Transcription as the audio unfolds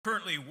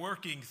Currently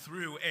working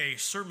through a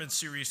sermon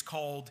series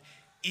called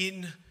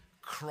In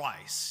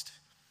Christ.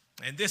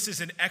 And this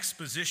is an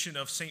exposition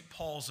of St.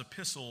 Paul's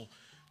epistle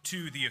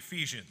to the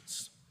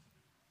Ephesians.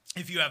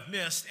 If you have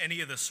missed any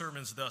of the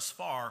sermons thus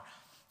far,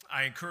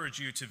 I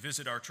encourage you to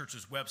visit our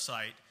church's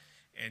website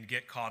and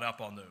get caught up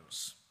on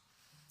those.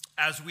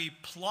 As we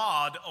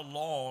plod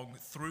along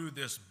through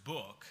this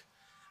book,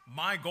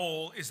 my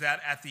goal is that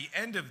at the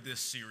end of this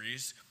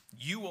series,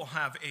 you will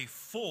have a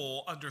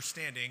full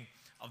understanding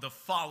of the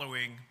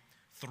following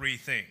three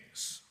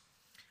things: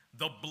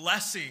 the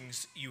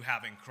blessings you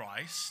have in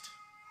Christ,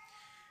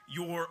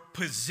 your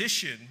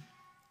position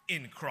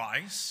in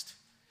Christ,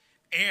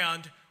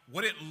 and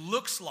what it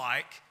looks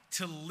like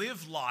to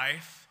live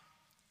life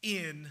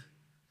in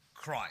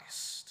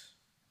Christ.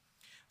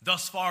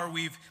 Thus far,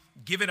 we've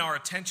given our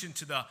attention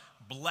to the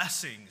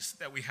blessings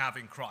that we have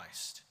in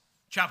Christ.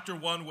 Chapter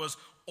 1 was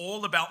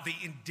all about the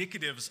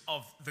indicatives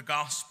of the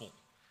gospel,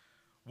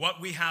 what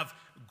we have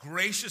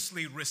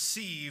graciously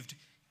received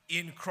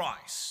in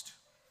Christ,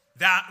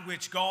 that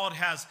which God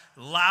has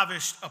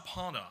lavished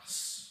upon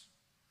us.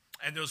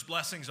 And those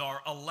blessings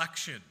are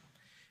election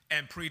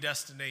and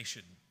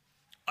predestination,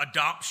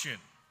 adoption,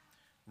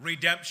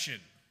 redemption,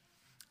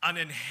 an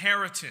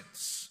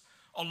inheritance,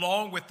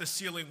 along with the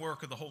sealing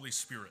work of the Holy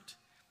Spirit,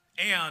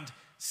 and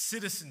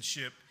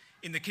citizenship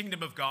in the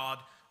kingdom of God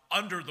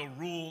under the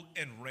rule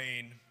and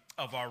reign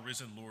of our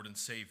risen Lord and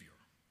Savior.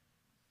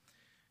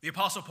 The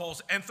Apostle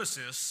Paul's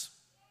emphasis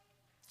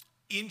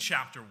in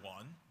chapter 1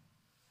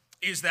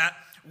 is that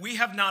we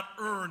have not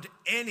earned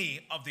any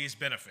of these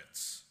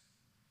benefits.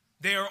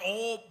 They are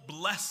all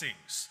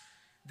blessings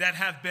that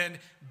have been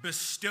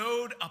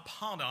bestowed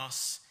upon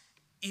us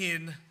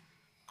in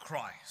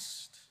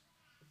Christ.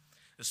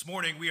 This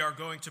morning we are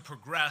going to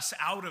progress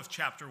out of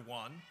chapter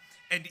 1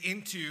 and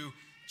into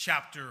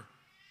chapter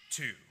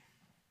 2.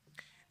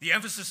 The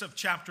emphasis of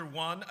chapter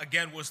 1,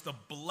 again, was the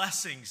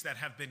blessings that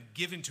have been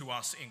given to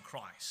us in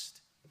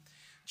Christ.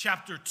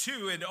 Chapter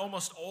 2 and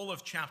almost all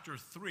of chapter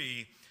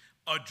 3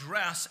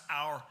 address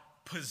our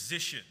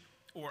position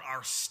or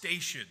our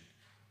station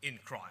in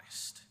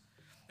Christ.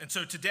 And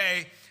so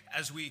today,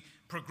 as we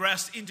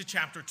progress into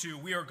chapter 2,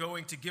 we are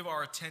going to give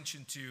our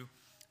attention to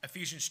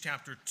Ephesians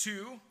chapter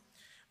 2,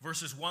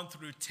 verses 1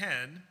 through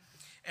 10,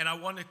 and I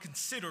want to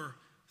consider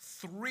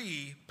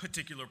three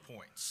particular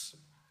points.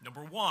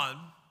 Number one,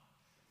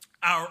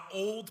 our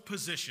old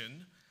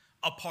position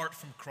apart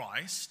from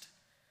Christ.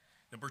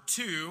 Number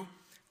two,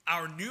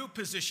 our new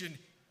position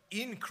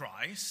in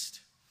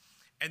Christ.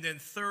 And then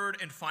third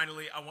and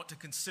finally, I want to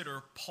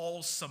consider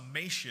Paul's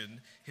summation,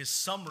 his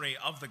summary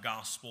of the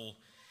gospel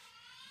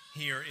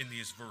here in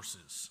these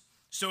verses.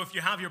 So if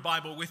you have your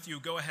Bible with you,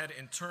 go ahead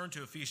and turn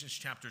to Ephesians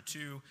chapter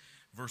 2,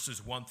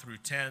 verses 1 through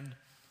 10.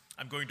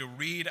 I'm going to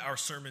read our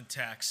sermon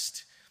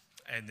text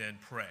and then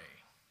pray.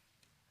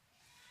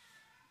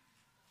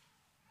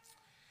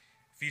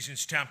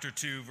 Ephesians chapter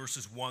 2,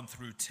 verses 1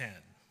 through 10.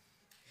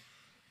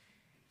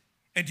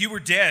 And you were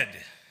dead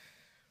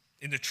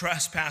in the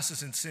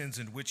trespasses and sins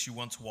in which you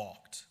once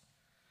walked,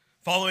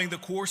 following the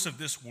course of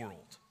this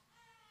world,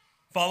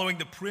 following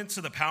the prince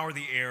of the power of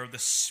the air, the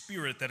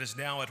spirit that is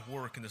now at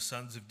work in the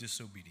sons of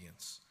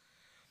disobedience,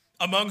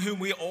 among whom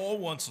we all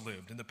once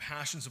lived in the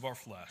passions of our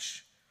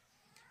flesh,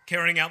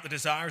 carrying out the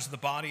desires of the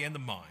body and the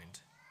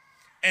mind,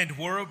 and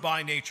were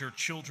by nature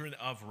children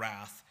of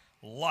wrath,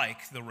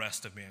 like the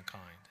rest of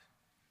mankind.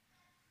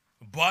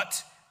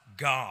 But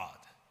God,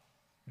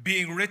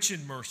 being rich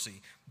in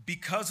mercy,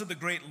 because of the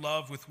great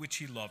love with which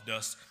he loved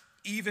us,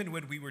 even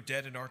when we were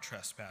dead in our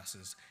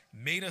trespasses,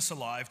 made us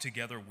alive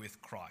together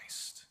with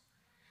Christ.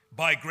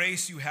 By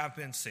grace you have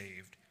been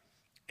saved,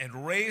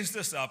 and raised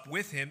us up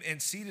with him,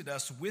 and seated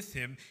us with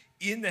him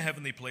in the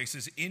heavenly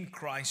places in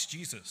Christ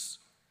Jesus,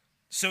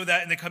 so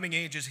that in the coming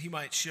ages he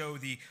might show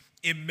the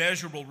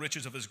immeasurable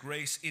riches of his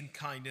grace in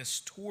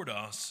kindness toward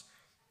us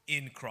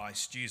in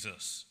Christ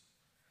Jesus.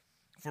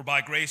 For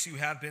by grace you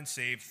have been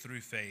saved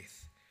through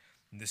faith.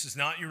 And this is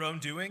not your own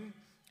doing,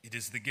 it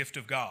is the gift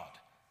of God,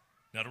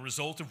 not a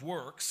result of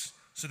works,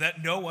 so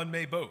that no one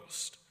may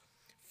boast.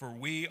 For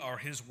we are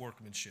his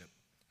workmanship,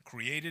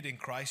 created in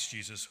Christ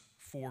Jesus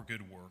for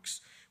good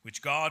works,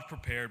 which God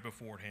prepared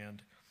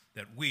beforehand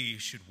that we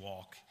should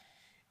walk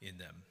in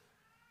them.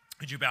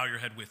 Would you bow your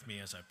head with me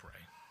as I pray?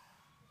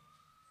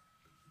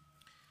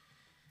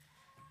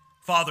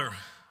 Father,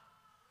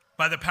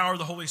 by the power of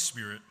the Holy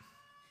Spirit,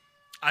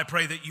 I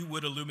pray that you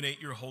would illuminate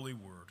your holy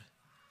word.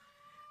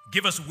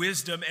 Give us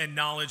wisdom and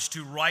knowledge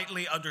to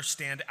rightly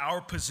understand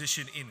our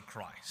position in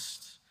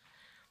Christ.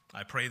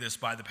 I pray this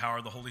by the power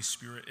of the Holy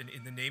Spirit and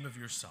in the name of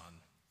your Son,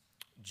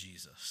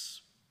 Jesus.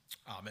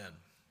 Amen.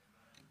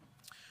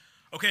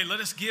 Okay,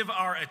 let us give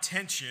our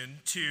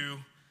attention to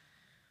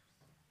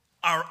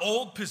our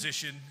old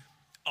position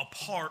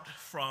apart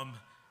from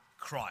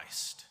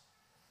Christ.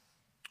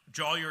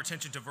 Draw your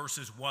attention to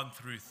verses 1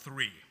 through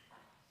 3.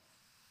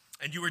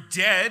 And you were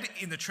dead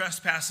in the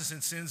trespasses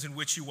and sins in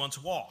which you once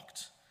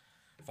walked,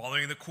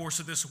 following the course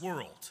of this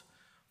world,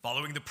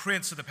 following the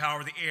prince of the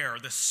power of the air,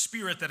 the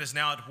spirit that is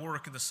now at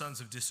work in the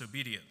sons of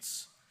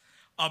disobedience,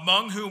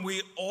 among whom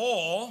we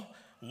all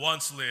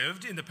once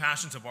lived in the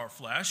passions of our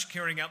flesh,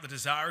 carrying out the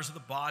desires of the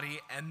body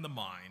and the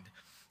mind,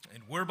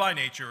 and were by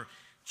nature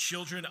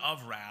children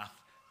of wrath,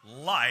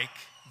 like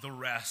the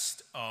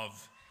rest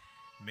of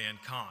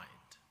mankind.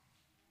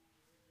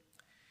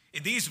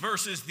 In these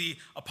verses, the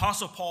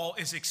Apostle Paul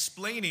is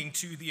explaining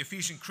to the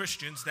Ephesian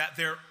Christians that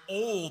their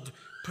old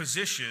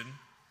position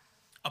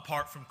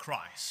apart from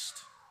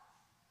Christ.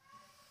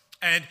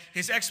 And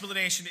his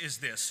explanation is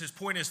this, his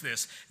point is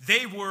this: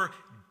 they were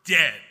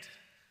dead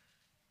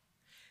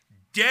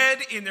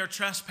in their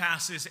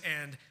trespasses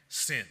and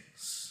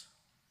sins.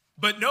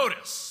 But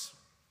notice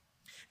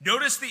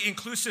the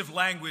inclusive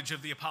language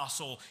of the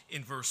apostle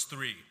in verse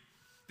 3.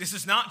 This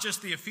is not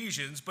just the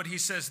Ephesians, but he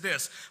says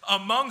this: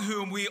 among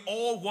whom we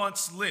all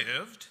once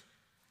lived,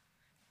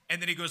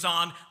 and then he goes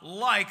on,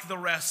 like the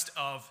rest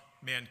of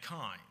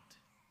mankind,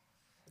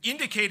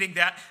 indicating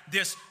that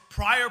this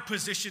prior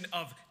position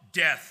of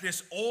death,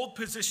 this old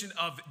position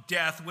of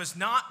death, was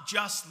not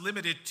just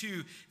limited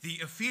to the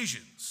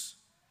Ephesians,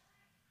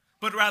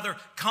 but rather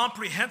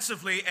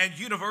comprehensively and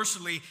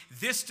universally,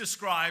 this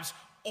describes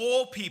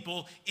all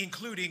people,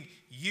 including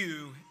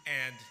you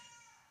and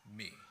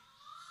me.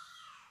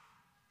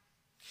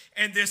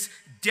 And this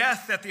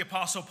death that the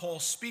Apostle Paul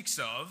speaks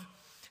of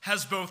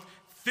has both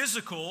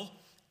physical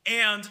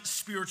and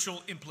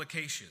spiritual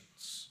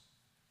implications.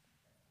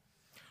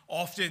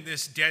 Often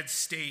this dead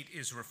state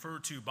is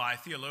referred to by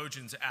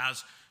theologians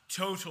as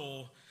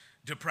total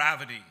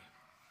depravity,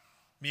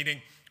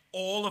 meaning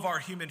all of our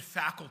human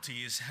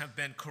faculties have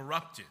been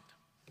corrupted.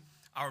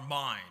 Our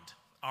mind,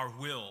 our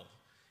will,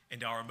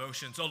 and our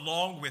emotions,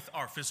 along with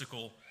our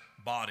physical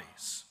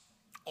bodies,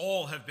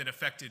 all have been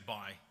affected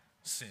by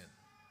sin.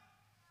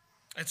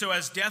 And so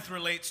as death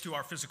relates to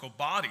our physical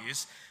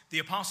bodies, the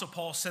Apostle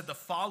Paul said the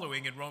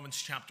following in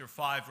Romans chapter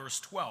 5,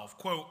 verse 12,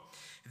 quote,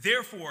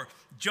 therefore,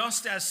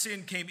 just as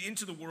sin came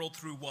into the world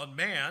through one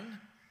man,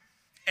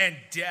 and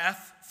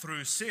death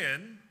through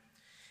sin,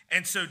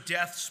 and so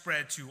death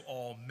spread to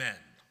all men,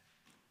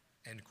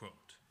 end quote.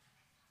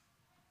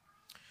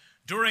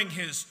 During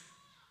his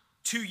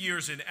 2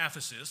 years in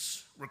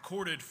Ephesus,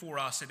 recorded for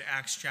us in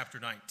Acts chapter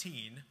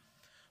 19,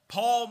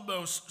 Paul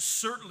most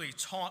certainly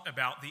taught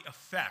about the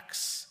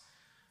effects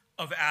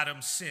of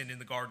Adam's sin in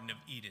the Garden of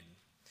Eden,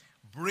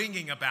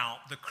 bringing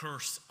about the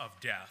curse of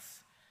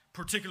death,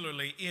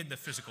 particularly in the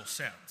physical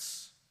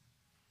sense.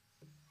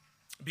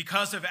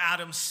 Because of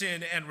Adam's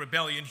sin and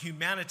rebellion,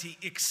 humanity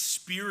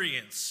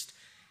experienced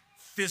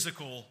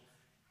physical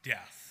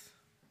death.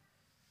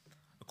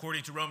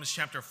 According to Romans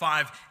chapter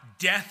 5,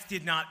 death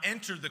did not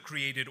enter the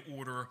created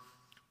order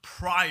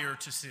prior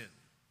to sin.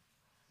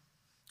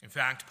 In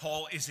fact,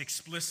 Paul is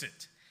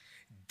explicit.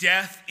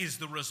 Death is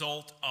the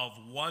result of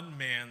one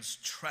man's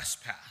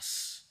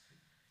trespass,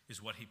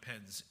 is what he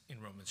pens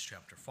in Romans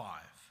chapter 5.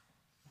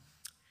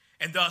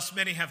 And thus,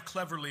 many have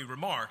cleverly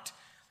remarked,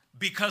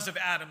 because of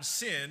Adam's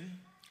sin,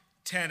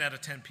 10 out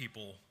of 10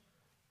 people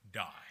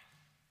die.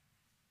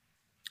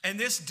 And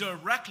this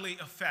directly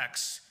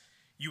affects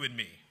you and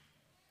me.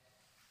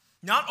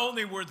 Not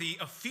only were the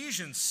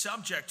Ephesians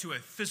subject to a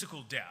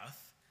physical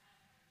death,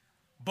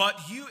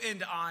 but you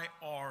and I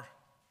are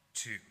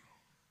too.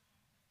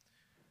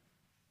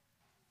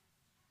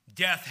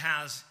 Death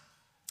has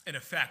an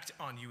effect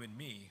on you and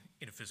me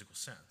in a physical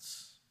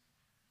sense.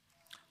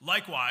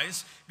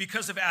 Likewise,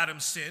 because of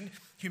Adam's sin,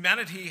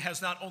 humanity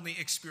has not only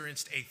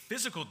experienced a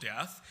physical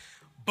death,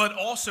 but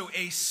also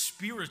a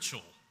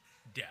spiritual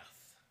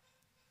death.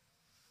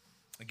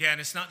 Again,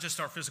 it's not just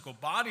our physical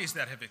bodies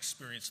that have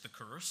experienced the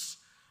curse,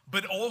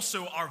 but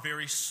also our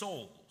very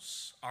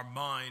souls, our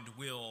mind,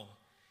 will,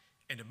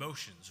 and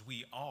emotions.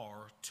 We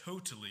are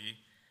totally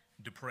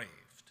depraved.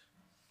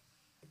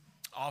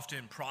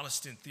 Often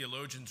Protestant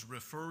theologians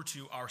refer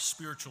to our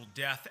spiritual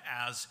death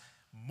as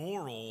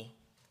moral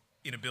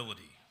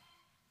inability.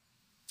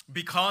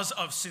 Because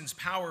of sin's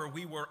power,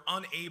 we were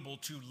unable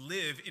to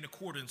live in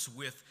accordance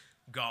with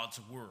God's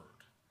word.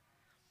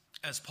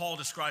 As Paul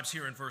describes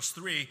here in verse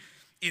 3,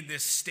 in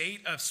this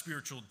state of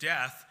spiritual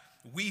death,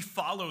 we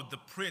followed the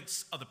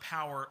prince of the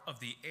power of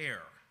the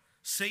air,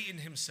 Satan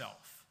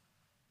himself,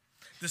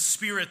 the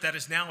spirit that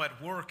is now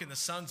at work in the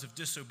sons of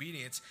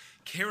disobedience,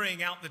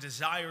 carrying out the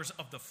desires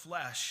of the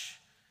flesh,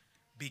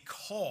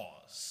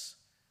 because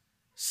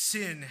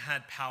sin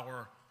had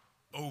power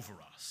over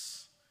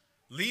us,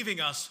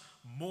 leaving us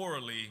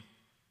morally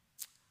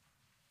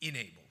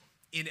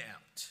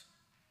inept.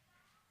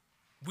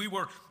 We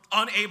were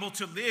unable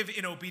to live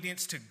in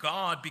obedience to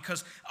God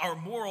because our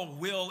moral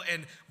will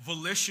and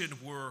volition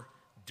were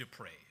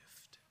depraved.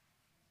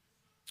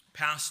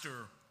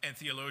 Pastor and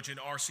theologian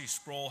R.C.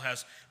 Sproul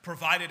has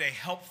provided a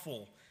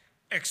helpful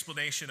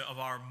explanation of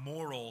our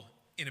moral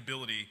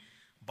inability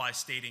by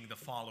stating the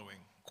following,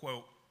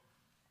 quote,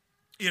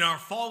 in our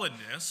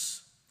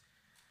fallenness,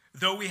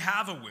 though we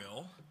have a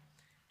will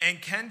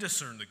and can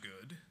discern the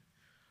good,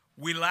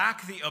 we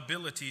lack the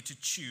ability to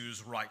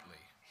choose rightly,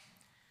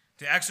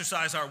 to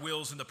exercise our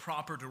wills in the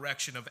proper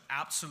direction of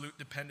absolute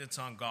dependence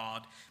on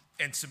God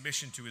and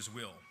submission to his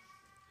will.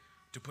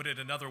 To put it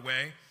another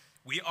way,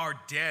 We are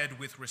dead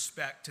with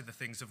respect to the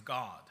things of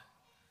God,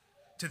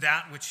 to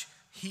that which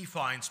he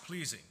finds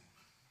pleasing.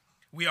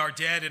 We are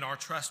dead in our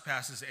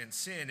trespasses and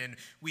sin, and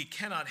we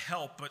cannot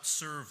help but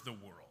serve the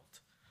world,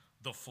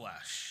 the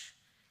flesh,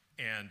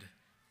 and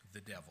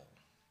the devil.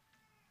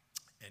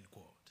 End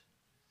quote.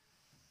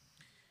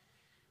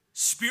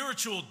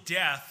 Spiritual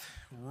death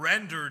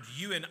rendered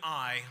you and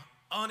I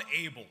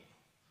unable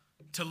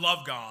to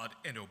love God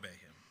and obey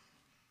him.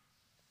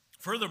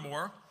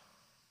 Furthermore,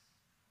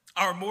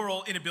 our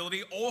moral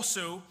inability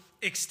also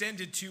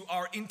extended to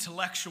our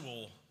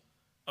intellectual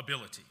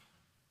ability.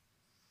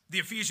 The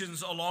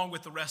Ephesians, along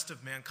with the rest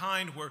of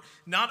mankind, were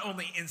not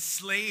only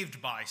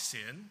enslaved by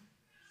sin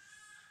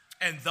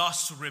and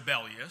thus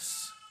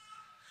rebellious,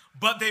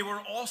 but they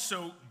were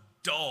also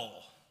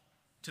dull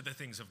to the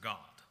things of God.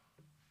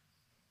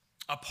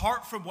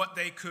 Apart from what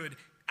they could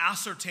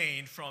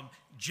ascertain from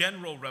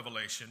general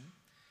revelation,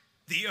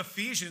 the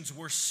Ephesians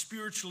were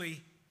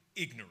spiritually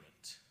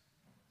ignorant.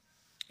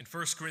 In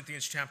 1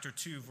 Corinthians chapter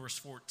 2, verse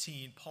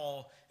 14,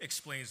 Paul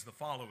explains the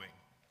following.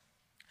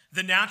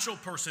 The natural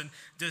person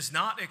does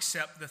not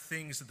accept the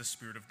things of the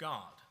Spirit of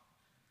God,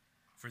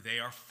 for they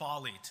are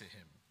folly to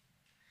him.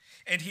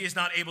 And he is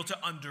not able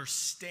to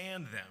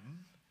understand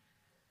them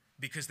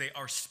because they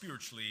are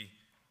spiritually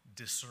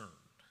discerned.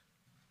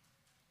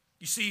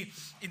 You see,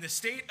 in the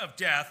state of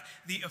death,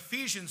 the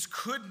Ephesians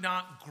could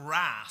not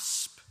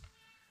grasp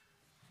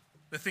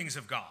the things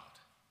of God.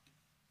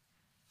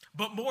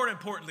 But more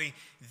importantly,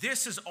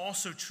 this is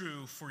also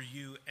true for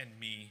you and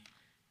me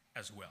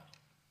as well.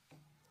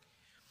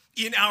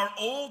 In our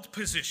old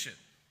position,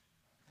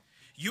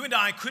 you and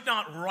I could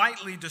not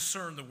rightly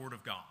discern the Word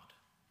of God.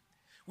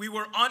 We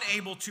were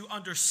unable to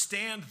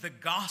understand the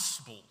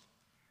gospel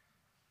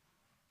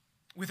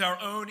with our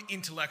own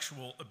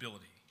intellectual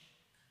ability.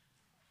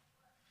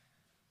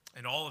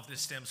 And all of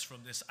this stems from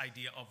this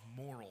idea of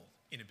moral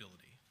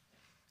inability.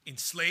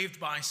 Enslaved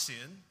by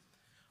sin,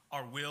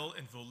 our will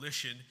and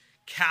volition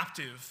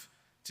captive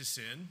to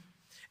sin,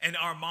 and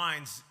our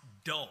minds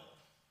dull,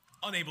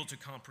 unable to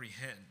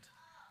comprehend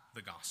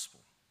the gospel.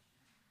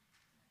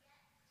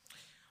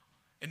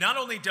 And not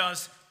only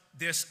does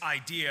this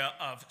idea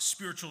of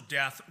spiritual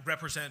death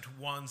represent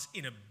one's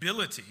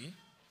inability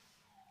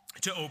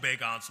to obey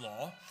God's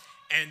law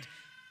and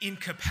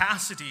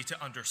incapacity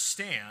to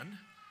understand,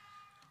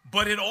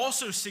 but it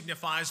also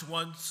signifies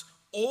one's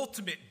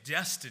ultimate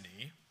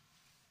destiny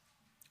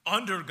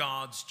under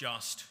God's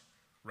just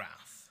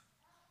wrath.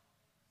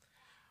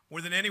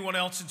 More than anyone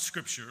else in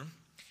Scripture,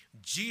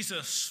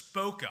 Jesus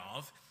spoke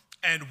of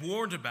and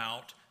warned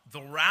about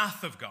the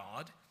wrath of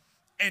God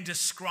and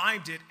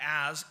described it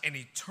as an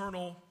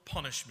eternal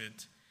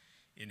punishment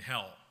in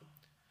hell.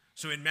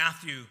 So in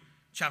Matthew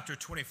chapter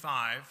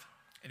 25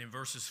 and in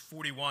verses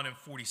 41 and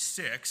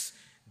 46,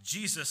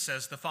 Jesus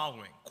says the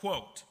following,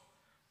 quote,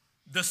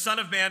 "The Son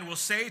of Man will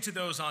say to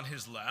those on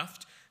his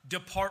left,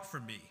 'Depart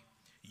from me,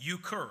 you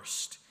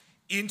cursed,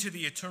 into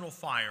the eternal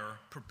fire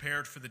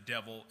prepared for the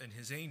devil and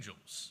his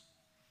angels.'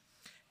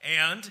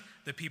 And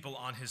the people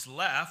on his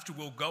left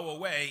will go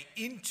away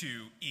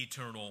into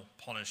eternal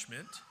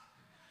punishment,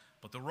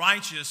 but the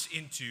righteous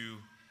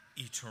into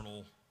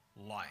eternal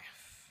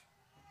life."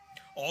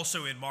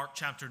 Also in Mark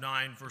chapter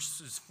 9,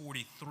 verses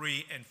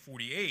 43 and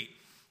 48,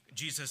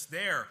 Jesus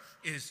there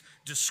is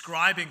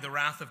describing the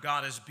wrath of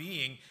God as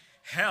being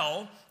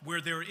hell where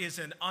there is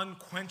an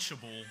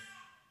unquenchable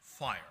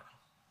fire.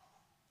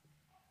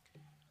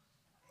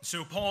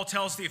 So Paul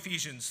tells the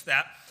Ephesians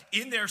that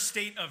in their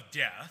state of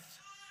death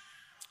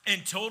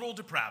and total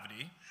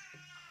depravity,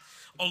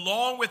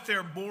 along with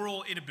their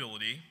moral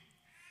inability,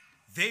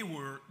 they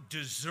were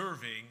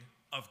deserving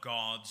of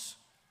God's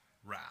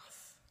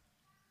wrath.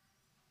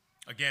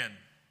 Again,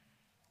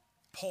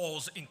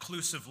 Paul's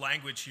inclusive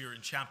language here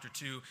in chapter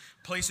 2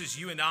 places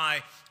you and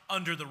I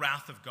under the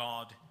wrath of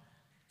God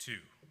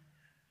too.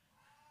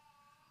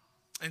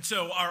 And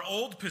so our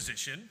old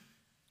position,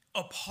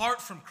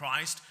 apart from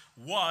Christ,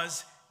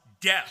 was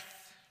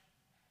death.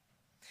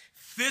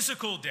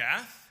 Physical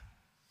death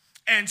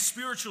and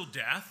spiritual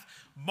death,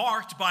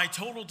 marked by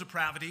total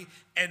depravity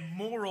and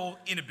moral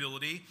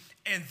inability,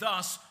 and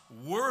thus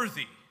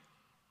worthy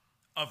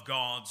of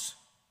God's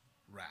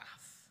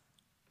wrath.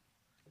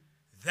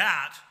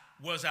 That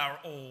was our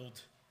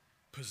old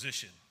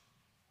position,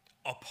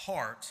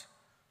 apart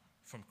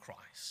from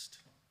Christ.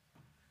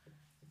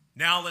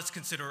 Now let's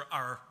consider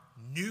our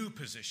new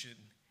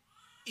position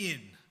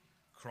in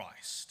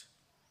Christ.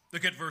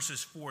 Look at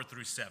verses 4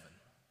 through 7.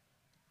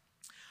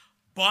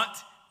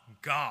 "But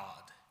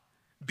God,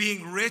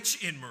 being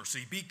rich in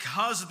mercy,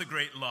 because of the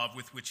great love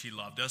with which he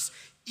loved us,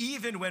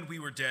 even when we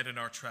were dead in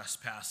our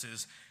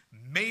trespasses,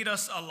 made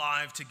us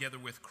alive together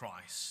with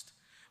Christ.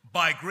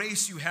 By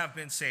grace you have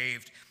been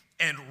saved,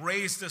 and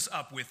raised us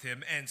up with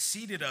him, and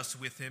seated us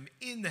with him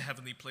in the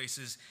heavenly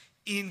places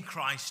in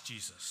Christ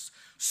Jesus,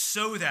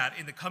 so that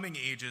in the coming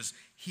ages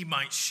he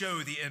might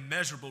show the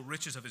immeasurable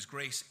riches of his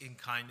grace in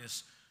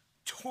kindness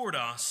toward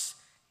us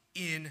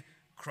in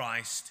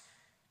Christ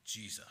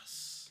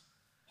Jesus."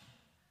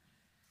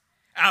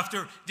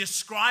 After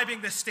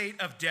describing the state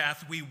of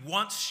death we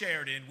once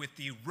shared in with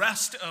the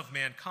rest of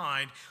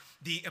mankind,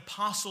 the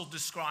apostle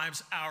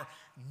describes our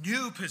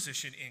new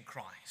position in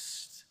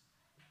Christ.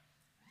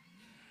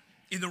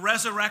 In the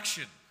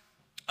resurrection,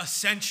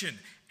 ascension,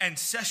 and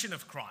session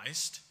of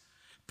Christ,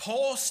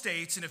 Paul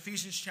states in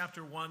Ephesians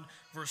chapter 1,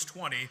 verse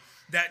 20,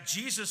 that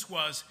Jesus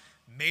was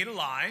made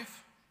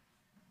alive,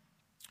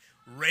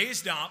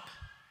 raised up,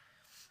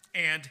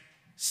 and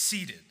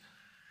seated.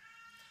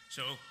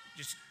 So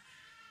just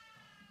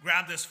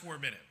grab this for a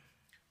minute.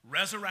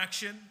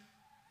 Resurrection,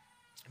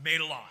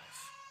 made alive.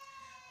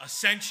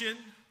 Ascension,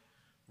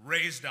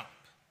 raised up.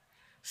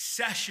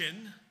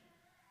 Session,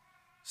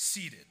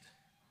 seated.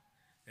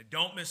 And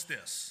don't miss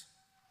this.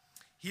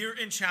 Here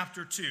in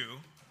chapter 2,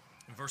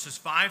 in verses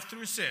 5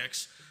 through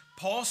 6,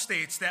 Paul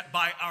states that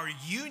by our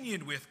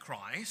union with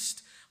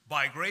Christ,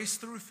 by grace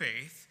through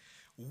faith,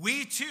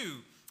 we too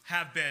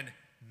have been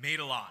made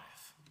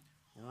alive,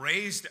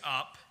 raised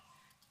up,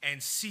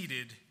 and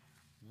seated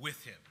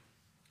with him.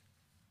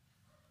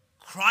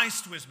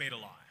 Christ was made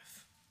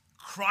alive.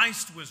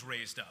 Christ was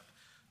raised up.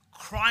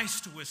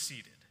 Christ was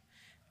seated.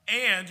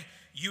 And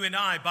you and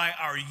I, by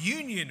our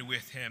union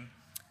with him,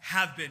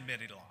 have been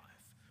made alive.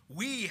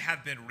 We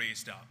have been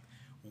raised up.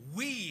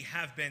 We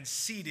have been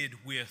seated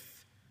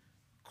with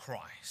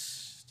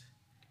Christ.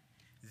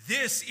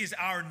 This is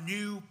our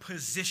new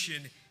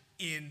position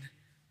in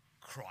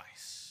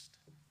Christ.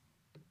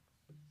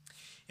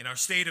 In our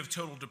state of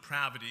total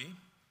depravity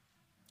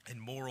and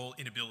moral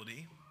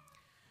inability,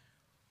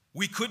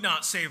 we could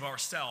not save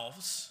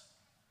ourselves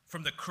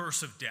from the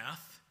curse of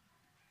death,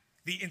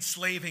 the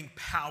enslaving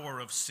power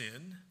of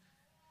sin,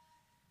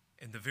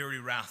 and the very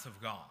wrath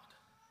of God.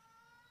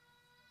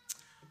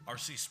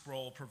 R.C.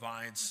 Sproul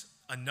provides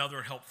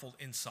another helpful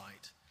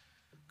insight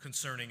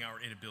concerning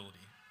our inability.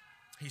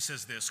 He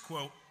says this,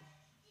 quote,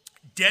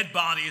 "Dead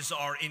bodies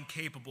are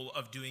incapable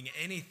of doing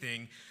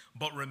anything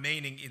but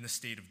remaining in the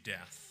state of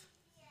death.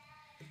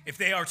 If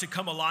they are to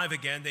come alive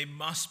again, they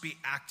must be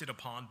acted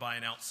upon by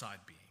an outside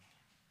being.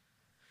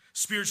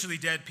 Spiritually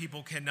dead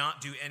people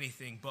cannot do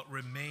anything but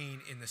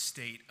remain in the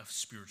state of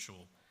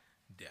spiritual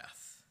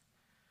death.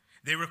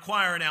 They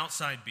require an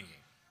outside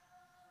being,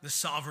 the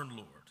sovereign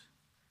Lord,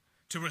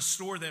 to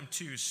restore them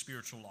to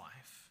spiritual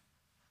life.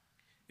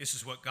 This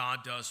is what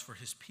God does for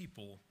his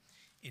people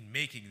in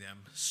making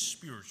them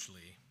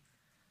spiritually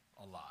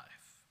alive."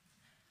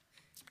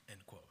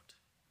 End quote.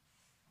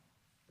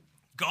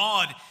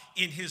 God,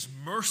 in his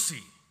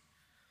mercy,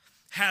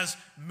 has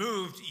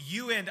moved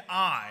you and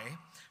I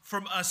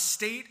from a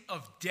state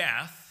of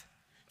death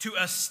to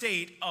a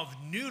state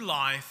of new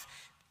life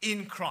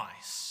in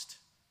Christ.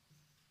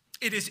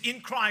 It is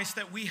in Christ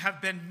that we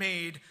have been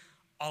made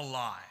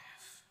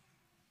alive.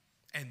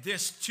 And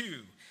this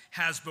too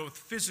has both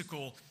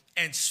physical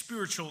and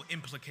spiritual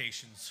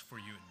implications for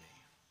you and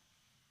me.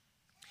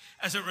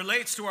 As it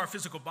relates to our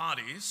physical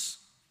bodies,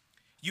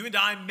 you and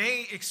I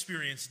may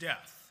experience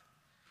death.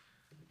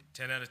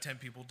 10 out of 10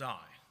 people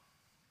die.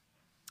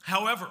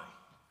 However,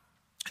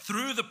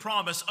 through the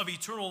promise of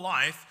eternal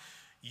life,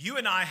 you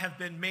and I have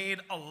been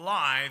made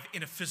alive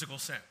in a physical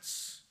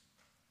sense.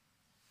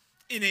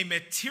 In a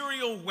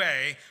material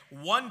way,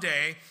 one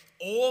day,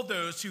 all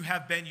those who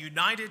have been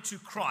united to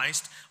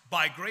Christ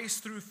by grace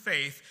through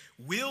faith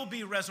will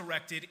be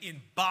resurrected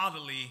in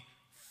bodily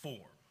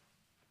form.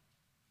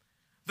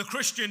 The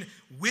Christian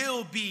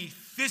will be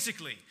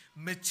physically,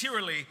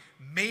 materially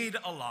made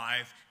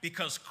alive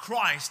because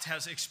Christ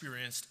has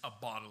experienced a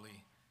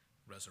bodily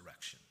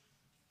resurrection.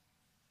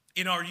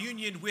 In our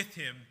union with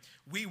him,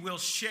 we will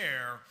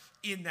share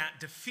in that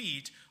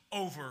defeat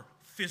over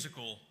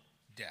physical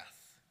death.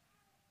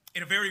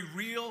 In a very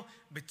real,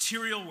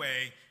 material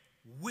way,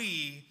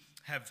 we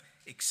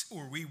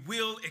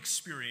will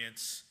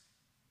experience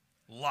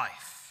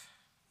life.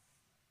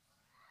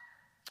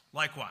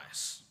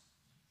 Likewise,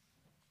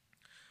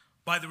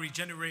 by the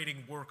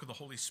regenerating work of the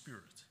Holy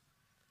Spirit,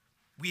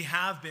 we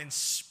have been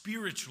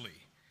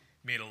spiritually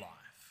made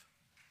alive.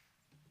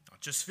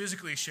 Not just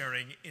physically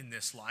sharing in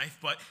this life,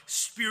 but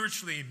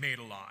spiritually made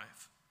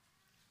alive.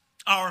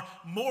 Our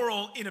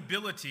moral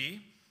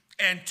inability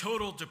and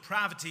total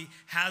depravity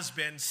has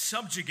been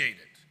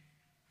subjugated.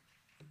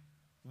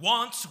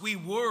 Once we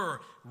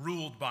were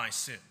ruled by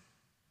sin.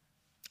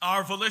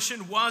 Our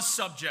volition was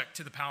subject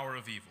to the power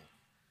of evil.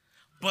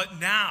 But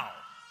now,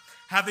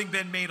 having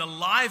been made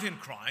alive in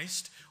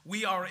Christ,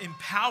 we are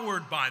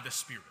empowered by the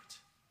Spirit.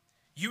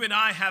 You and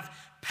I have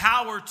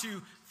power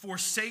to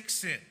forsake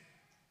sin.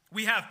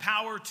 We have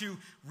power to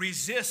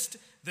resist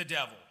the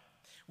devil.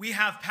 We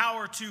have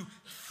power to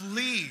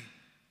flee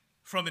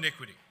from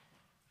iniquity.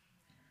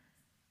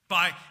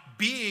 By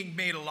being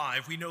made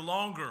alive, we no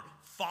longer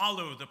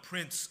follow the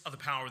prince of the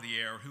power of the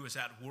air who is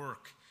at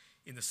work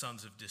in the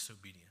sons of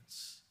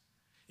disobedience.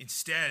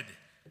 Instead,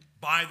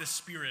 by the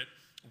Spirit,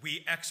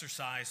 we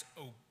exercise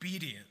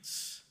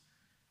obedience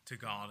to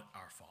God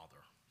our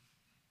Father.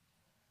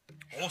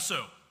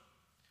 Also,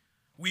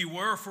 we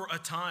were for a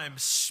time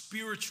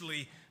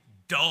spiritually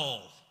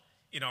dull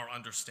in our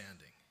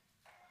understanding.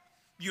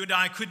 You and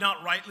I could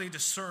not rightly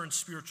discern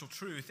spiritual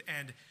truth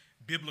and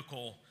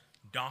biblical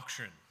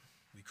doctrine.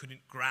 We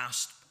couldn't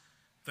grasp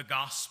the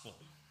gospel.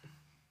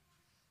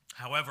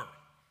 However,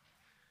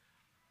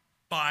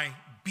 by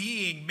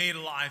being made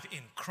alive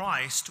in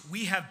Christ,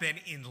 we have been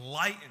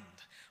enlightened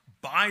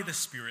by the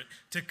Spirit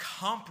to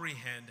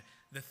comprehend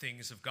the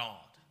things of God.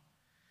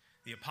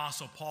 The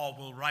Apostle Paul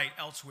will write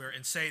elsewhere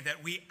and say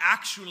that we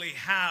actually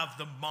have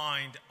the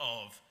mind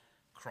of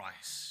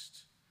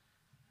Christ.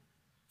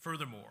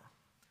 Furthermore,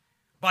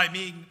 by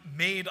being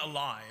made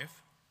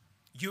alive,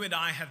 you and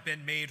I have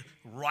been made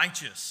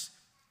righteous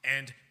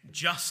and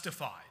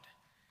justified,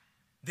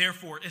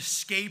 therefore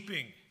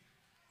escaping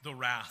the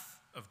wrath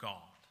of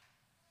God.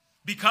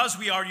 Because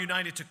we are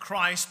united to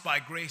Christ by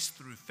grace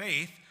through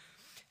faith,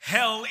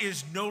 hell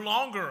is no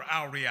longer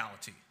our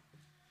reality.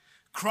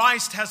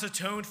 Christ has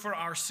atoned for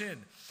our sin,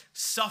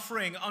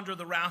 suffering under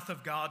the wrath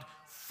of God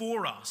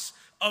for us,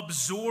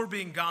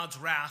 absorbing God's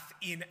wrath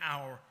in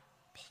our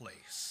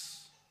place.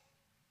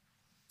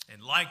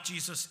 And like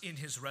Jesus in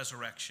his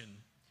resurrection,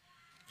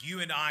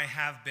 you and I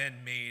have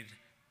been made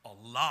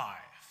alive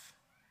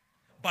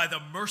by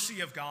the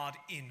mercy of God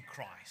in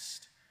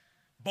Christ,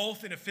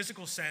 both in a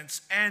physical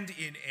sense and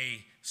in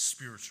a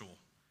spiritual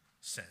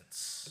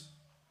sense.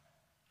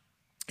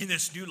 In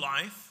this new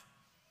life,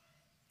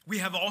 we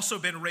have also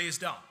been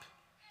raised up.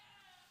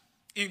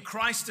 In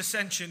Christ's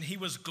ascension, he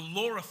was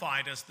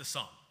glorified as the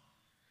Son,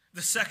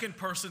 the second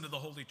person of the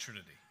Holy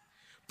Trinity,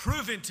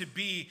 proven to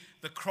be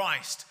the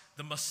Christ,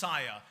 the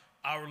Messiah,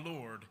 our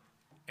Lord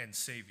and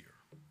Savior.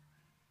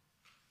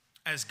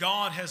 As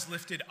God has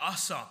lifted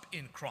us up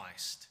in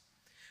Christ,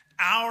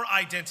 our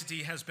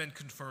identity has been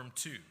confirmed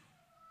too.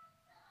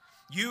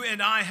 You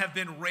and I have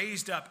been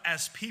raised up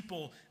as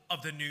people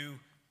of the new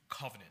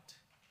covenant,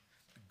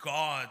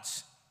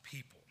 God's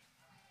people.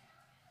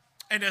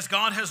 And as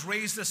God has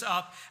raised us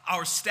up,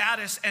 our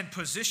status and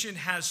position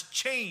has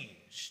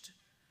changed.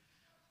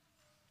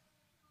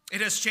 It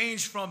has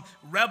changed from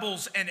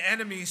rebels and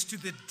enemies to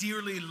the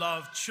dearly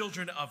loved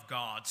children of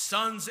God,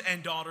 sons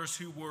and daughters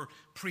who were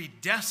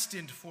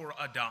predestined for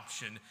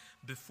adoption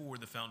before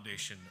the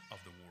foundation of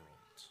the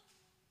world.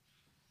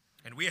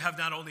 And we have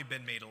not only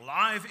been made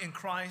alive in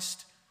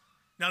Christ,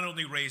 not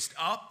only raised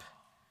up,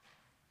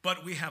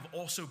 but we have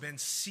also been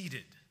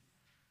seated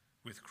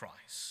with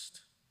Christ.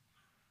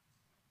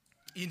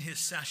 In his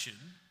session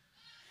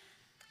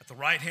at the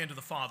right hand of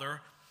the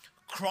Father,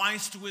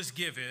 Christ was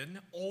given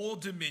all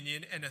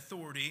dominion and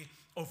authority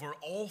over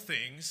all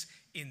things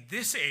in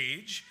this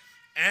age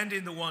and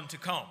in the one to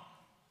come.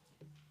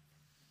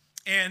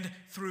 And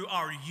through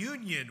our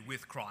union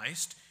with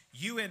Christ,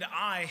 you and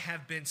I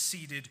have been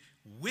seated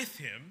with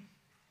him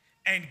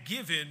and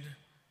given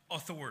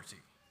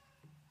authority.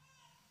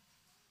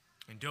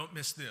 And don't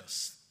miss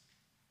this.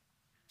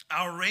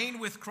 Our reign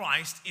with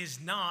Christ is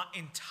not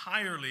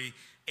entirely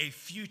a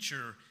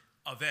future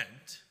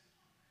event,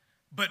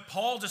 but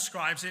Paul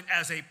describes it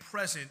as a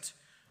present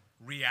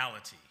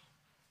reality.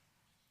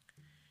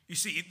 You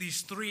see,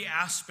 these three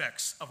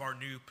aspects of our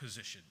new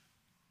position: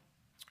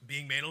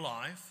 being made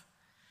alive,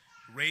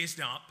 raised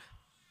up,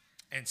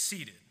 and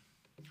seated.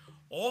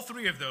 All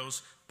three of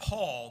those,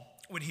 Paul,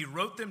 when he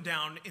wrote them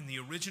down in the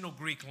original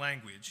Greek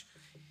language,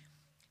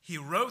 he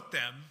wrote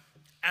them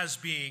as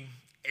being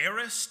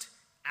aorist,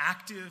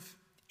 active,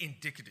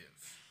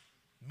 indicative,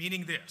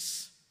 meaning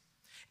this: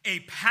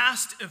 a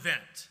past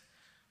event,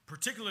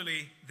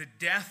 particularly the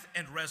death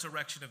and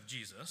resurrection of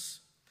Jesus,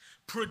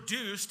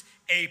 produced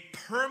a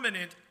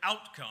permanent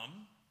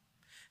outcome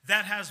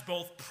that has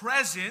both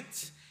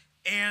present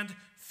and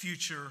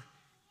future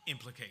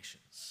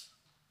implications.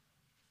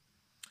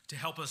 To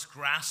help us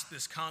grasp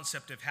this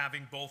concept of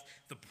having both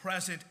the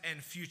present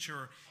and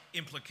future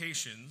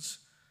implications,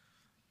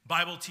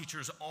 Bible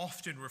teachers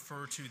often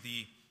refer to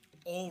the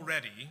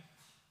already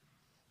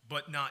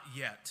but not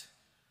yet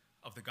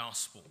of the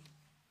gospel.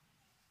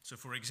 So,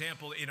 for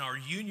example, in our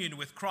union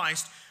with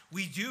Christ,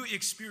 we do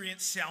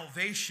experience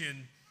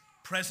salvation,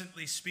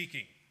 presently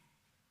speaking.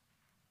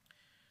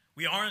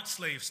 We aren't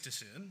slaves to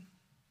sin.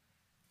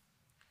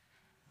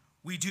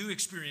 We do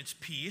experience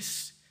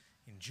peace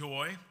and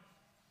joy.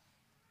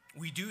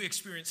 We do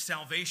experience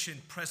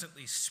salvation,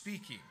 presently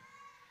speaking.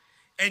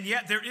 And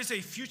yet there is a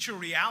future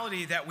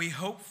reality that we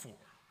hope for.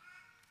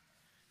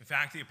 In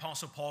fact, the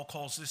Apostle Paul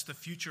calls this the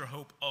future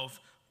hope of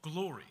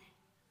glory.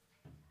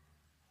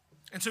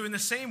 And so in the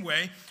same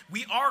way,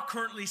 we are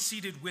currently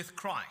seated with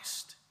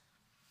Christ,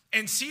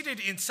 and seated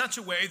in such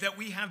a way that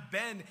we have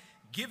been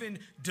given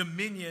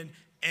dominion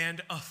and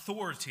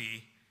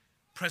authority,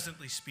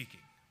 presently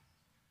speaking.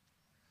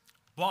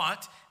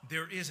 But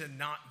there is a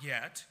not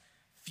yet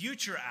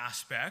future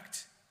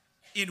aspect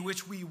in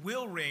which we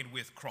will reign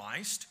with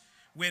Christ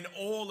when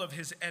all of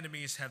his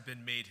enemies have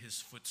been made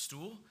his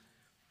footstool,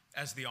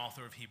 as the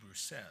author of Hebrews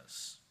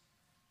says.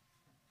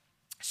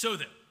 So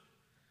then,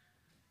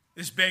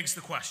 this begs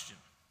the question: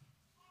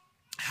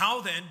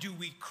 how then do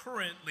we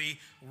currently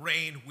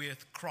reign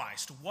with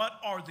Christ? What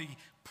are the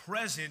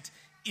present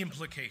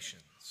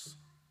implications?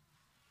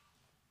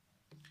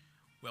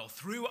 Well,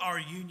 through our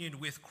union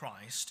with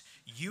Christ,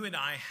 you and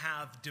I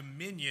have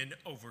dominion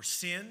over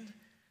sin,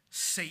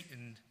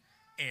 Satan,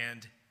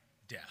 and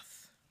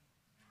death.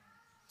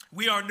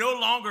 We are no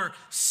longer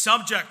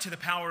subject to the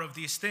power of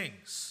these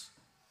things.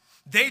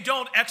 They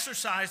don't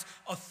exercise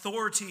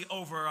authority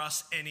over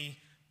us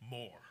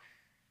anymore.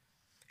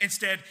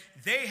 Instead,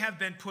 they have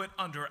been put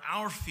under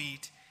our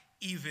feet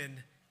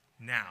even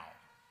now.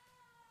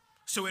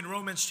 So in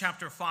Romans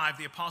chapter 5,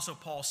 the Apostle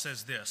Paul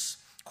says this,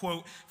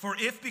 quote, "For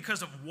if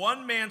because of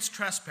one man's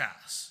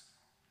trespass,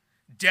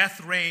 death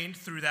reigned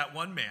through that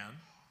one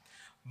man,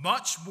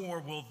 much more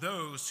will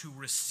those who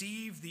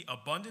receive the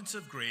abundance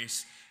of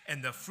grace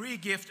and the free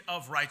gift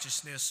of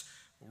righteousness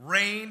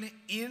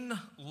reign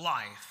in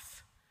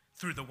life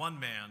through the one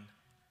man,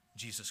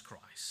 Jesus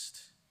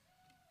Christ."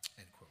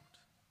 End quote.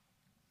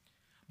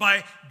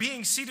 By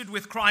being seated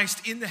with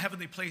Christ in the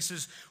heavenly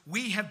places,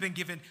 we have been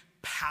given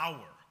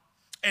power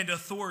and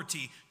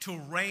authority to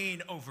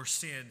reign over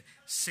sin,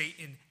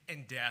 Satan,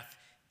 and death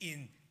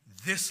in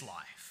this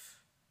life.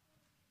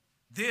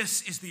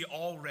 This is the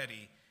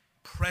already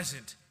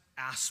present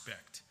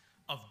aspect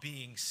of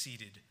being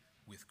seated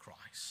with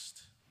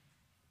Christ.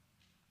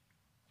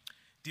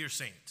 Dear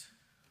saint,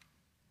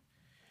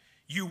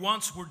 you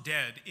once were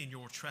dead in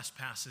your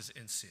trespasses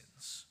and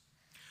sins,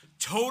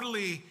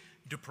 totally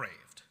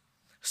depraved,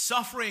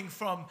 suffering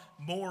from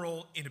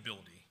moral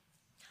inability,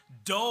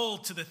 dull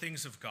to the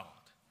things of God,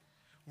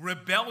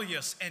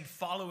 rebellious and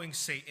following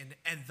Satan,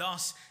 and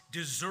thus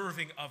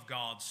deserving of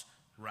God's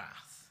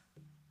wrath.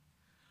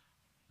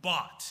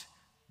 But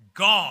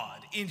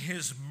God, in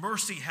his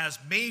mercy,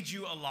 has made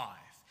you alive.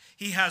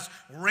 He has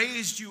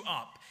raised you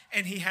up,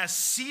 and he has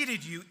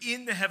seated you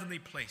in the heavenly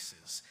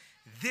places.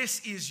 This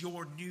is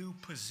your new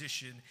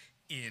position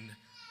in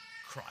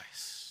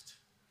Christ.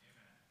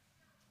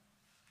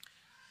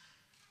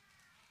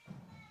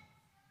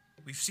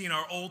 We've seen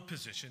our old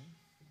position,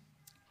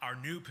 our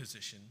new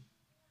position.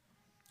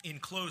 In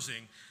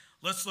closing,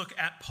 let's look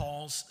at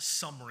Paul's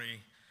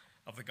summary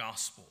of the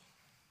gospel.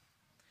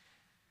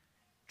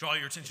 Draw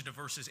your attention to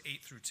verses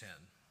 8 through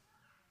 10.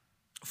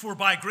 "For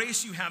by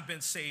grace you have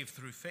been saved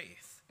through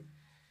faith.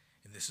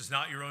 And this is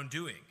not your own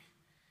doing.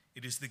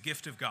 It is the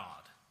gift of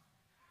God,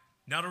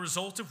 not a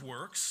result of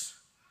works,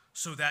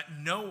 so that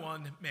no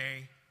one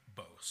may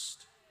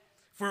boast.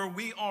 For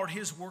we are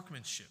his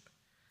workmanship,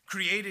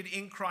 created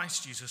in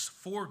Christ Jesus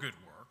for good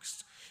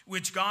works,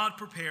 which God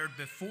prepared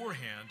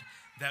beforehand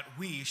that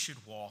we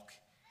should walk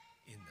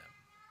in them."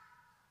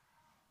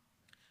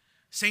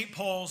 St.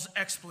 Paul's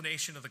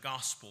explanation of the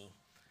gospel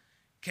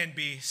can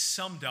be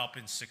summed up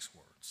in 6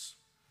 words.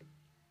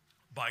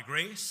 By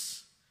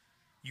grace,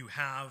 you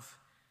have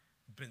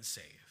been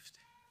saved.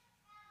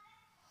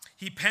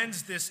 He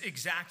pens this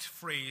exact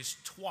phrase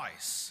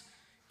twice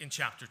in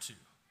chapter 2.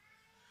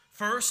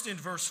 First in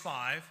verse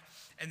 5,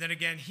 and then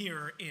again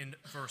here in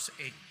verse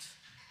 8.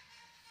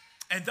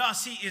 And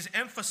thus he is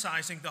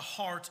emphasizing the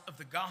heart of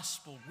the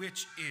gospel,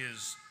 which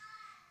is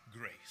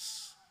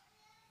grace.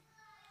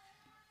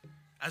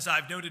 As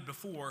I've noted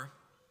before,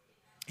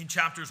 in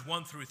chapters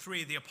 1 through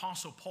 3, the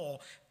Apostle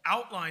Paul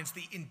outlines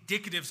the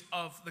indicatives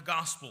of the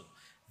gospel,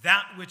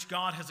 that which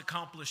God has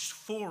accomplished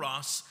for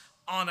us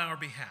on our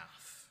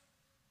behalf.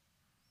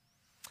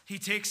 He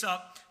takes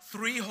up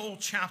 3 whole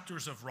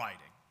chapters of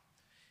writing,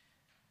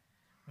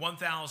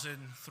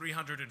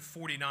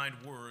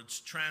 1,349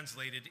 words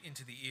translated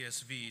into the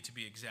ESV to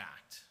be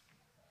exact.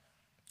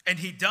 And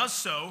he does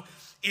so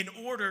in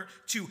order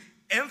to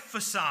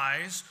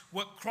emphasize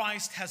what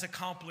Christ has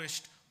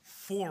accomplished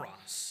for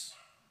us.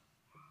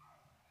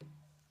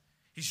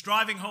 He's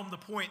driving home the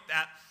point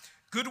that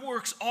good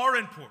works are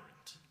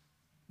important.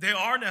 They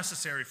are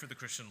necessary for the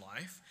Christian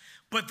life,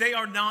 but they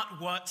are not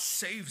what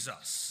saves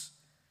us.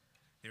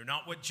 They're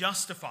not what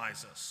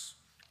justifies us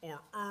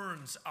or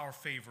earns our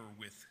favor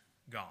with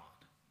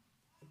God.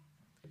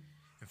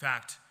 In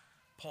fact,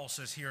 Paul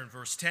says here in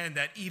verse 10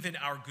 that even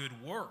our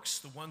good works,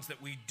 the ones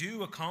that we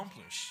do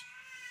accomplish,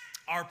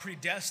 are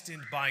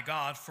predestined by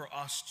God for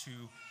us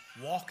to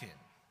walk in.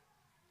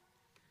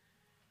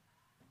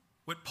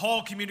 What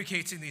Paul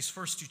communicates in these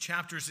first 2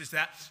 chapters is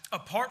that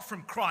apart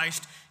from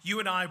Christ, you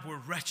and I were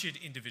wretched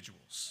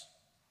individuals.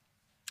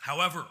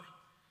 However,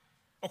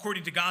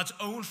 according to God's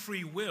own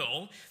free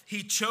will,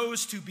 he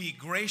chose to be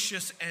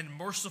gracious and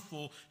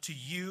merciful to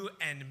you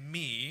and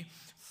me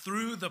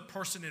through the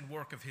person and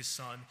work of his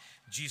Son,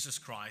 Jesus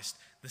Christ,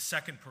 the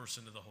second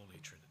person of the Holy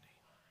Trinity.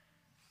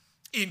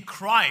 In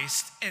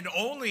Christ, and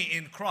only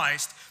in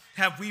Christ,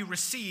 have we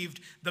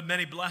received the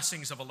many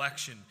blessings of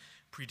election,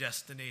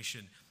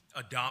 predestination,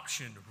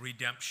 adoption,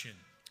 redemption,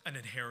 and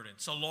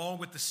inheritance, along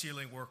with the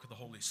sealing work of the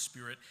Holy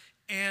Spirit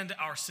and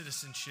our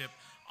citizenship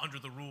under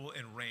the rule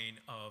and reign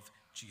of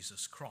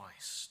Jesus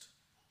Christ.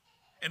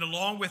 And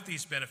along with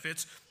these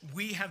benefits,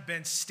 we have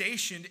been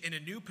stationed in a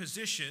new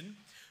position,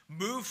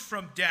 moved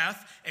from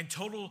death and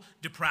total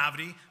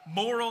depravity,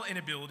 moral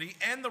inability,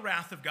 and the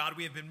wrath of God.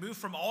 We have been moved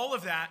from all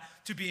of that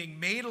to being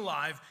made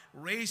alive,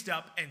 raised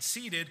up, and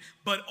seated,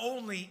 but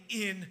only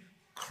in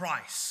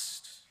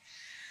Christ.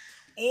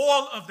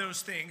 All of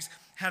those things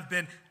have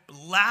been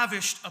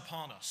lavished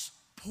upon us,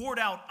 poured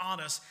out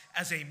on us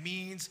as a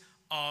means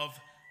of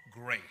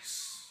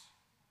grace.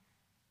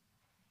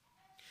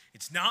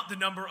 It's not the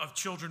number of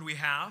children we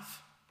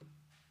have,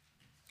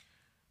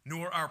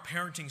 nor our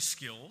parenting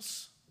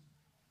skills,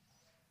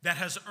 that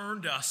has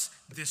earned us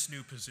this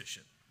new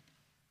position.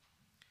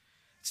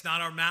 It's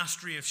not our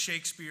mastery of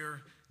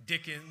Shakespeare,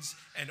 Dickens,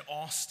 and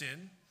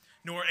Austen,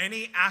 nor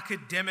any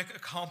academic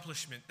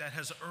accomplishment that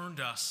has earned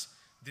us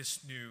this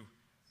new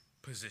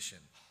position.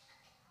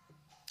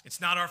 It's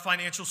not our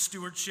financial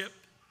stewardship,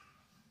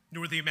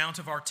 nor the amount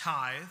of our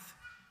tithe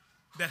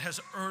that has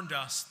earned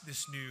us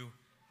this new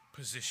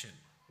position.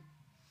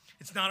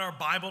 It's not our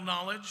Bible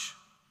knowledge,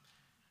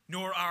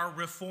 nor our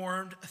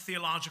reformed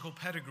theological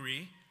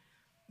pedigree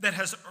that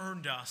has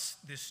earned us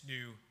this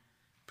new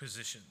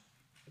position.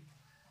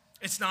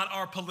 It's not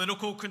our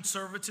political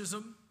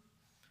conservatism,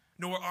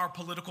 nor our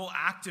political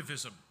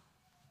activism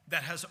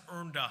that has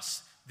earned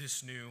us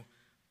this new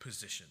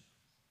position.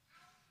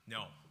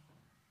 No.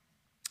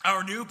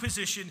 Our new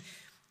position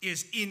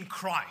is in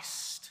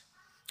Christ,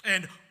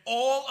 and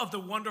all of the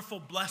wonderful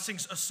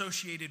blessings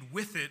associated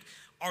with it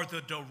are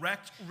the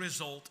direct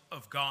result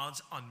of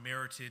God's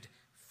unmerited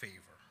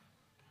favor.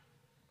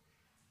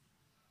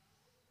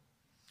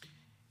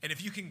 And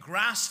if you can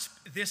grasp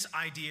this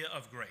idea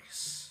of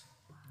grace,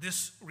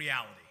 this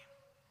reality,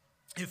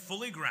 if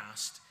fully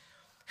grasped,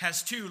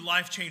 has two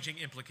life-changing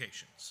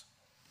implications.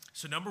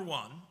 So number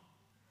one,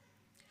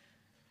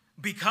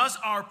 because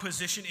our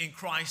position in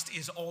Christ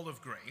is all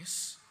of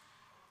grace,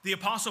 the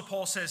Apostle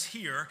Paul says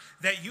here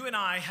that you and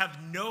I have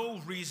no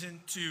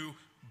reason to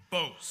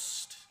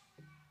boast.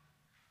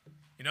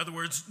 In other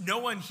words, no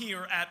one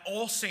here at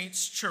All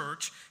Saints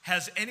Church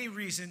has any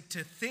reason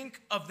to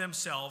think of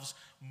themselves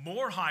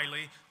more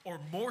highly or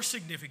more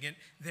significant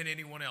than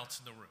anyone else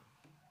in the room.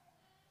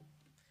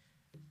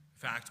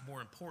 In fact,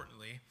 more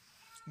importantly,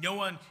 no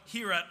one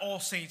here at All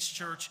Saints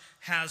Church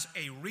has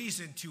a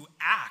reason to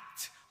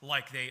act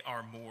like they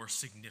are more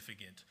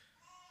significant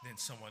than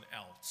someone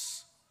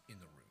else in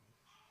the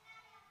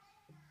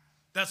room.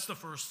 That's the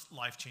first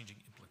life-changing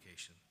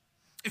implication.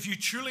 If you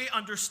truly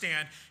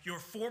understand your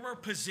former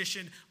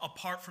position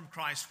apart from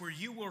Christ, where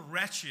you were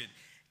wretched,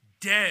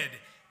 dead,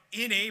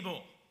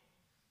 unable,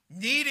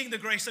 needing the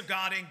grace of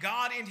God, and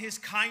God in his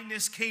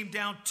kindness came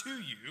down to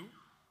you,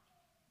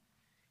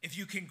 if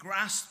you can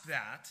grasp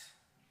that,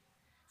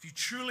 if you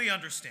truly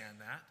understand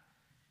that,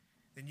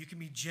 then you can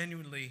be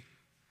genuinely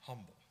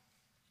humble.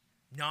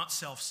 Not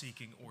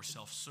self-seeking or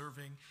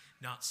self-serving,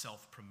 not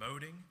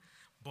self-promoting,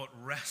 but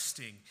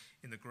resting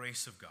in the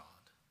grace of God.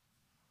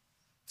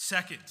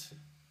 Second,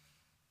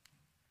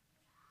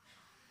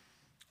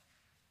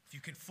 if you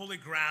can fully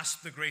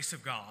grasp the grace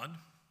of God,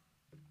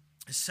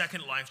 the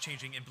second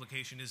life-changing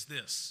implication is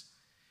this.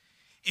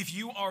 If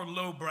you are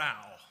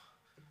lowbrow,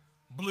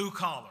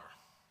 blue-collar,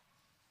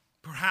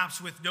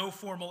 perhaps with no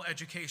formal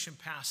education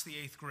past the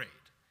 8th grade,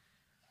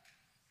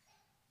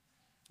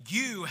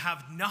 you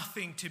have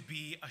nothing to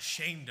be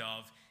ashamed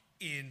of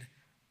in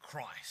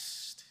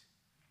Christ.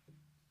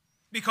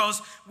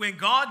 Because when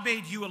God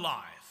made you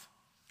alive,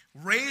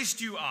 raised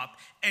you up,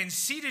 and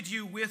seated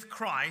you with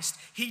Christ,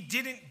 he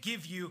didn't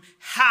give you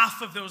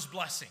half of those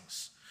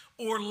blessings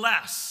or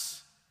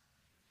less.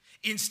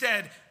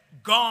 Instead,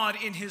 God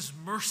in his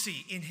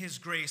mercy, in his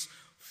grace,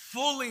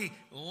 fully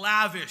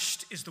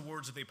lavished, is the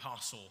words of the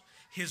apostle,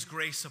 his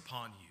grace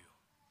upon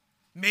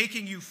you,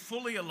 making you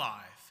fully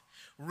alive,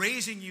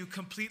 raising you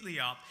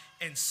completely up,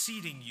 and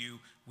seating you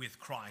with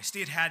Christ.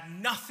 It had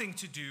nothing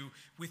to do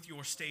with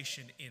your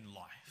station in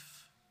life.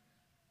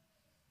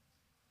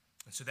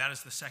 And so that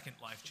is the second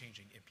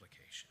life-changing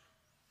implication.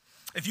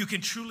 If you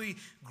can truly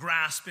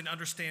grasp and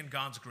understand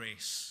God's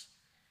grace,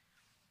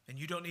 then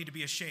you don't need to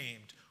be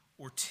ashamed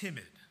or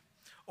timid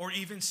or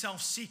even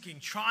self-seeking,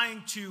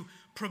 trying to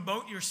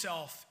promote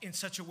yourself in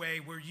such a way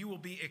where you will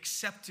be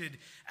accepted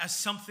as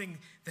something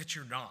that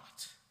you're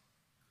not.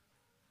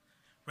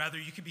 Rather,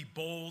 you can be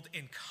bold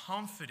and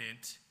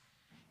confident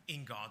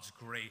in God's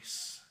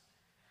grace,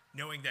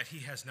 knowing that he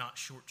has not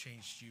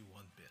shortchanged you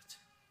one bit.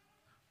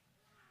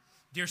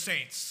 Dear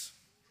saints,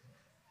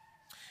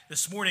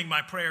 this morning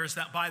my prayer is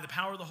that by the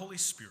power of the Holy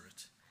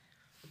Spirit,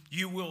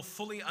 you will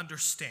fully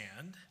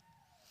understand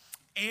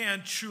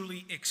and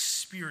truly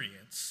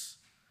experience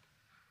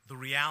the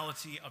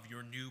reality of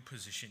your new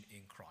position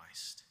in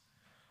Christ.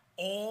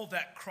 All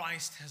that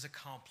Christ has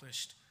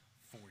accomplished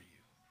for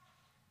you.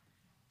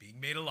 Being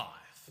made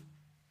alive,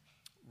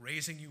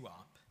 raising you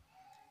up,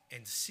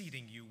 and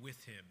seating you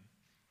with him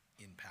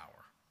in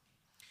power.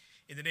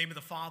 In the name of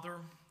the Father,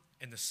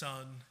 and the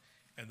Son,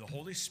 and the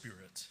Holy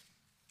Spirit,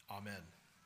 amen.